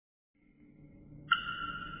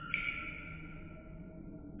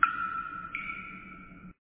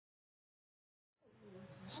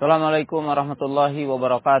Assalamualaikum warahmatullahi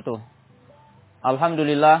wabarakatuh.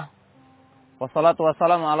 Alhamdulillah. Wassalatu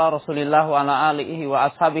wassalamu ala rasulillah wa ala alihi wa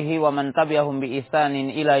ashabihi wa man tabi'ahum bi ihsanin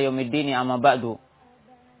ila yaumiddin amma ba'du.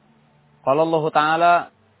 Qala Allah Ta'ala,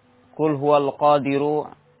 Qul huwal qadiru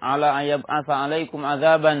ala ayyab'atsa alaikum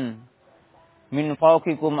adzaban min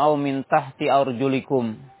fawqikum aw min tahti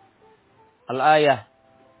arjulikum. Al-ayah.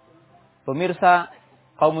 Pemirsa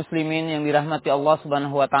kaum muslimin yang dirahmati Allah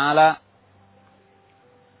Subhanahu wa taala,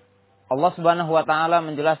 Allah Subhanahu wa taala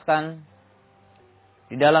menjelaskan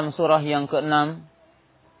di dalam surah yang ke-6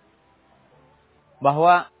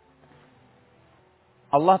 bahwa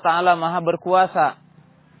Allah Ta'ala maha berkuasa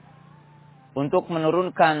untuk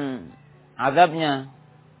menurunkan azabnya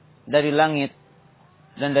dari langit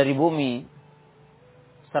dan dari bumi.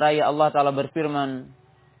 Seraya Allah Ta'ala berfirman,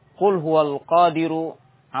 Qul huwal qadiru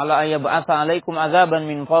ala ayyab'atsa alaikum azaban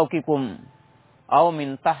min fawqikum aw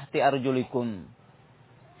min tahti arjulikum.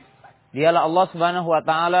 Dialah Allah Subhanahu wa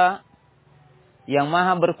taala yang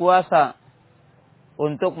maha berkuasa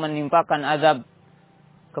untuk menimpakan azab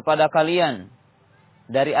kepada kalian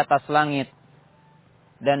dari atas langit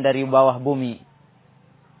dan dari bawah bumi.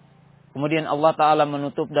 Kemudian Allah Ta'ala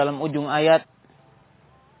menutup dalam ujung ayat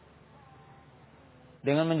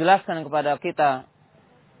dengan menjelaskan kepada kita,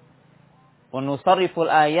 wa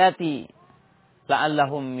nusarriful ayati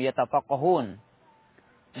la'allahum yatafaqahun,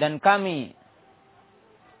 dan kami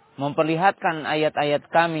memperlihatkan ayat-ayat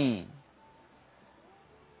kami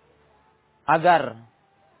agar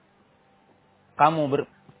kamu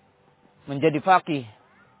menjadi faqih,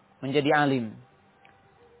 menjadi alim.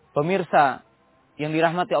 Pemirsa yang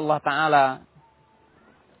dirahmati Allah Ta'ala,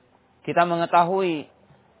 kita mengetahui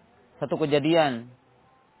satu kejadian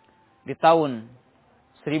di tahun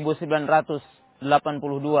 1982.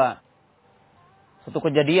 Satu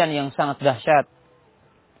kejadian yang sangat dahsyat,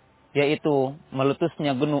 yaitu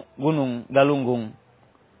meletusnya gunung Galunggung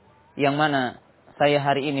yang mana saya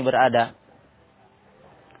hari ini berada.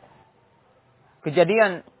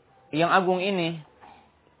 Kejadian yang agung ini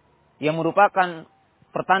yang merupakan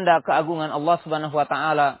pertanda keagungan Allah Subhanahu wa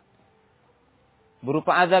taala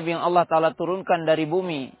berupa azab yang Allah Ta'ala turunkan dari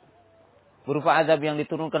bumi, berupa azab yang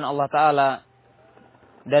diturunkan Allah Ta'ala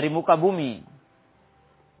dari muka bumi.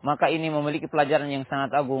 Maka ini memiliki pelajaran yang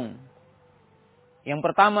sangat agung. Yang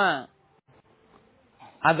pertama,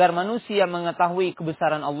 agar manusia mengetahui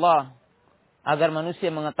kebesaran Allah, agar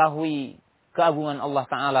manusia mengetahui keagungan Allah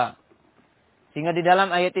Ta'ala. Sehingga di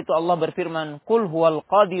dalam ayat itu Allah berfirman, Qul huwal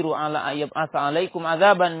qadiru ala ayyab'atsa alaikum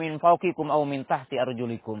adzaban min fawqikum aw min tahti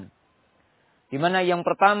arjulikum. Di mana yang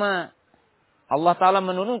pertama, Allah Ta'ala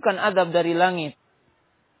menurunkan azab dari langit,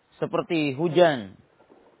 seperti hujan,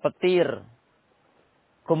 petir,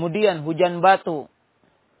 kemudian hujan batu,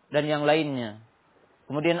 dan yang lainnya.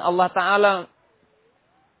 Kemudian Allah Ta'ala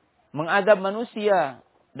mengadab manusia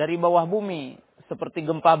dari bawah bumi, seperti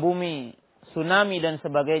gempa bumi, tsunami, dan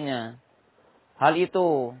sebagainya. Hal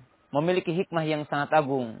itu memiliki hikmah yang sangat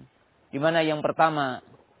agung. Di mana yang pertama,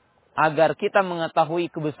 agar kita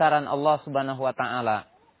mengetahui kebesaran Allah Subhanahu wa taala.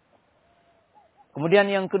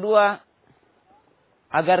 Kemudian yang kedua,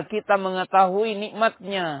 agar kita mengetahui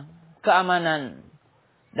nikmatnya keamanan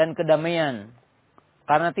dan kedamaian.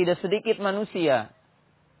 Karena tidak sedikit manusia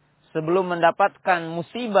sebelum mendapatkan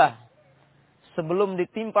musibah, sebelum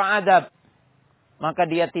ditimpa adab, maka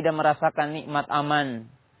dia tidak merasakan nikmat aman,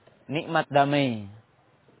 nikmat damai.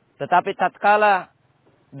 Tetapi tatkala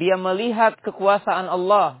dia melihat kekuasaan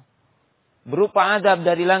Allah berupa adab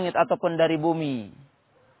dari langit ataupun dari bumi,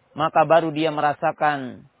 maka baru dia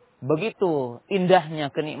merasakan begitu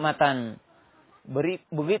indahnya kenikmatan,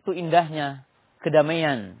 begitu indahnya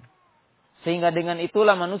kedamaian. Sehingga dengan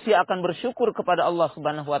itulah manusia akan bersyukur kepada Allah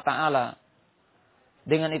Subhanahu wa taala.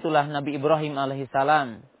 Dengan itulah Nabi Ibrahim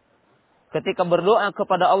alaihissalam ketika berdoa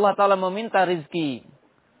kepada Allah Ta'ala meminta rizki,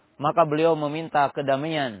 maka beliau meminta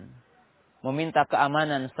kedamaian, meminta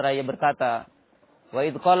keamanan, seraya berkata, Wa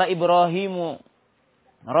idh qala Ibrahimu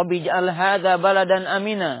Rabbi ja'al hadha baladan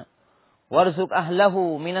amina warzuq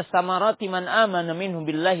ahlahu minas samarati man amana minhum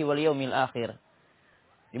billahi wal yaumil akhir.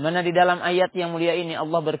 Di mana di dalam ayat yang mulia ini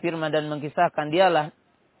Allah berfirman dan mengkisahkan, dialah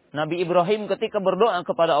Nabi Ibrahim ketika berdoa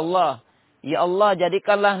kepada Allah, Ya Allah,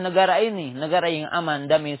 jadikanlah negara ini negara yang aman,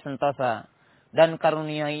 damai, sentosa, dan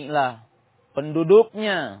karuniailah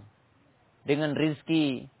penduduknya dengan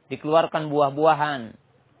rizki, dikeluarkan buah-buahan,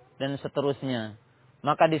 dan seterusnya.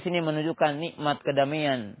 Maka di sini menunjukkan nikmat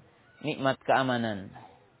kedamaian, nikmat keamanan.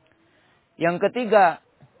 Yang ketiga,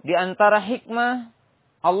 di antara hikmah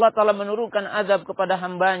Allah Ta'ala menurunkan azab kepada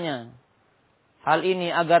hambanya. Hal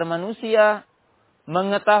ini agar manusia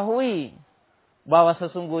mengetahui bahwa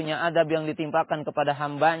sesungguhnya adab yang ditimpakan kepada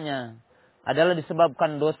hambanya adalah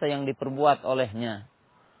disebabkan dosa yang diperbuat olehnya.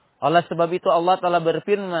 Oleh sebab itu Allah Ta'ala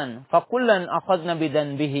berfirman, "Fakullan akhadna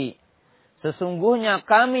bidanbihi." Sesungguhnya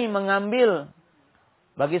kami mengambil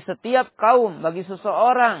bagi setiap kaum, bagi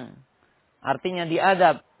seseorang, artinya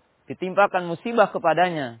diadab, ditimpakan musibah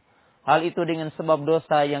kepadanya. Hal itu dengan sebab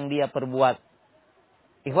dosa yang dia perbuat.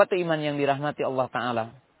 Ikhwatu iman yang dirahmati Allah Ta'ala.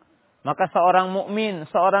 Maka seorang mukmin,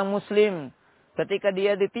 seorang muslim, ketika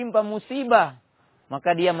dia ditimpa musibah,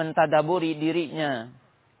 maka dia mentadaburi dirinya.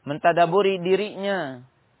 Mentadaburi dirinya.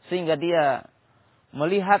 Sehingga dia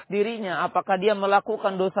melihat dirinya, apakah dia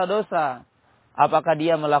melakukan dosa-dosa. Apakah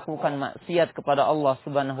dia melakukan maksiat kepada Allah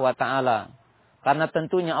Subhanahu wa Ta'ala. Karena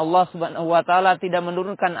tentunya Allah Subhanahu wa Ta'ala tidak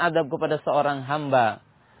menurunkan adab kepada seorang hamba,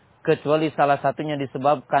 kecuali salah satunya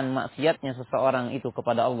disebabkan maksiatnya seseorang itu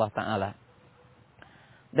kepada Allah Ta'ala.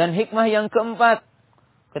 Dan hikmah yang keempat,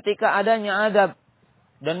 ketika adanya adab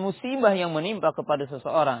dan musibah yang menimpa kepada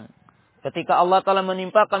seseorang. Ketika Allah Ta'ala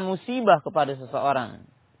menimpakan musibah kepada seseorang,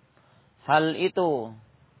 hal itu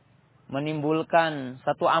menimbulkan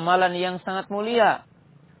satu amalan yang sangat mulia.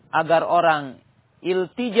 Agar orang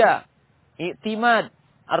iltija, iktimad,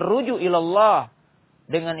 arruju ilallah.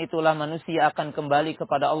 Dengan itulah manusia akan kembali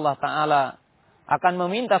kepada Allah Ta'ala. Akan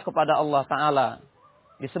meminta kepada Allah Ta'ala.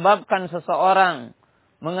 Disebabkan seseorang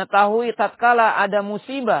mengetahui tatkala ada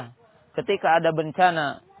musibah, ketika ada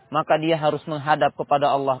bencana, maka dia harus menghadap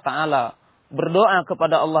kepada Allah Ta'ala. Berdoa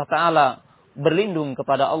kepada Allah Ta'ala. Berlindung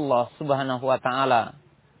kepada Allah Subhanahu wa Ta'ala.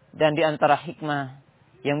 Dan di antara hikmah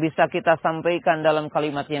yang bisa kita sampaikan dalam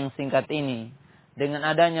kalimat yang singkat ini, dengan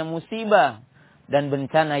adanya musibah dan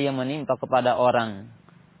bencana yang menimpa kepada orang,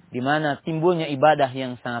 di mana timbulnya ibadah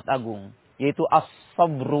yang sangat agung, yaitu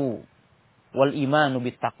as-sabru wal imanu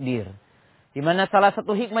bit takdir. Di mana salah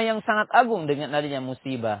satu hikmah yang sangat agung dengan adanya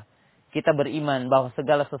musibah, kita beriman bahwa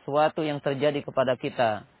segala sesuatu yang terjadi kepada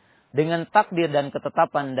kita dengan takdir dan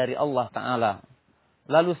ketetapan dari Allah Ta'ala.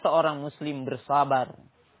 Lalu seorang muslim bersabar,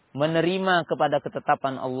 menerima kepada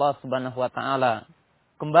ketetapan Allah Subhanahu wa Ta'ala,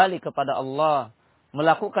 kembali kepada Allah,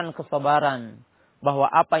 melakukan kesabaran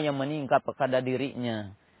bahwa apa yang menimpa kepada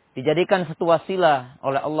dirinya dijadikan satu wasilah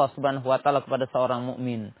oleh Allah Subhanahu wa Ta'ala kepada seorang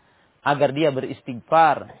mukmin, agar dia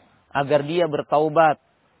beristighfar, agar dia bertaubat,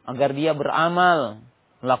 agar dia beramal,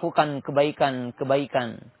 melakukan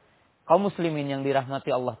kebaikan-kebaikan. Kaum muslimin yang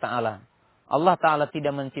dirahmati Allah Ta'ala, Allah Ta'ala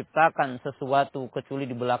tidak menciptakan sesuatu kecuali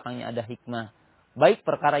di belakangnya ada hikmah. Baik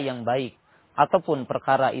perkara yang baik ataupun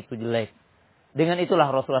perkara itu jelek. Dengan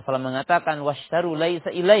itulah Rasulullah SAW mengatakan, "Washtaru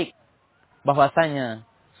laisa ilaik." Bahwasanya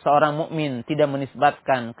seorang mukmin tidak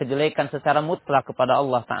menisbatkan kejelekan secara mutlak kepada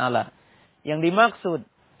Allah Ta'ala. Yang dimaksud,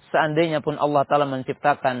 seandainya pun Allah Ta'ala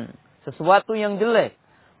menciptakan sesuatu yang jelek,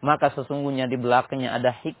 maka sesungguhnya di belakangnya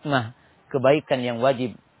ada hikmah, kebaikan yang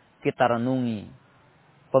wajib kita renungi.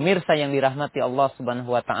 Pemirsa yang dirahmati Allah Subhanahu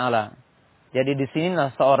wa Ta'ala. Jadi di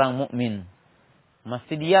sinilah seorang mukmin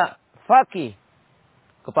mesti dia faqih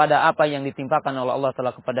kepada apa yang ditimpakan oleh Allah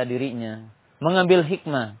Ta'ala kepada dirinya. Mengambil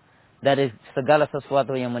hikmah dari segala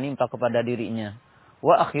sesuatu yang menimpa kepada dirinya.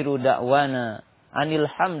 Wa akhiru da'wana anil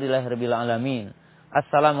hamdulillahirabbil alamin.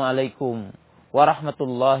 Assalamualaikum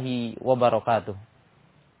warahmatullahi wabarakatuh.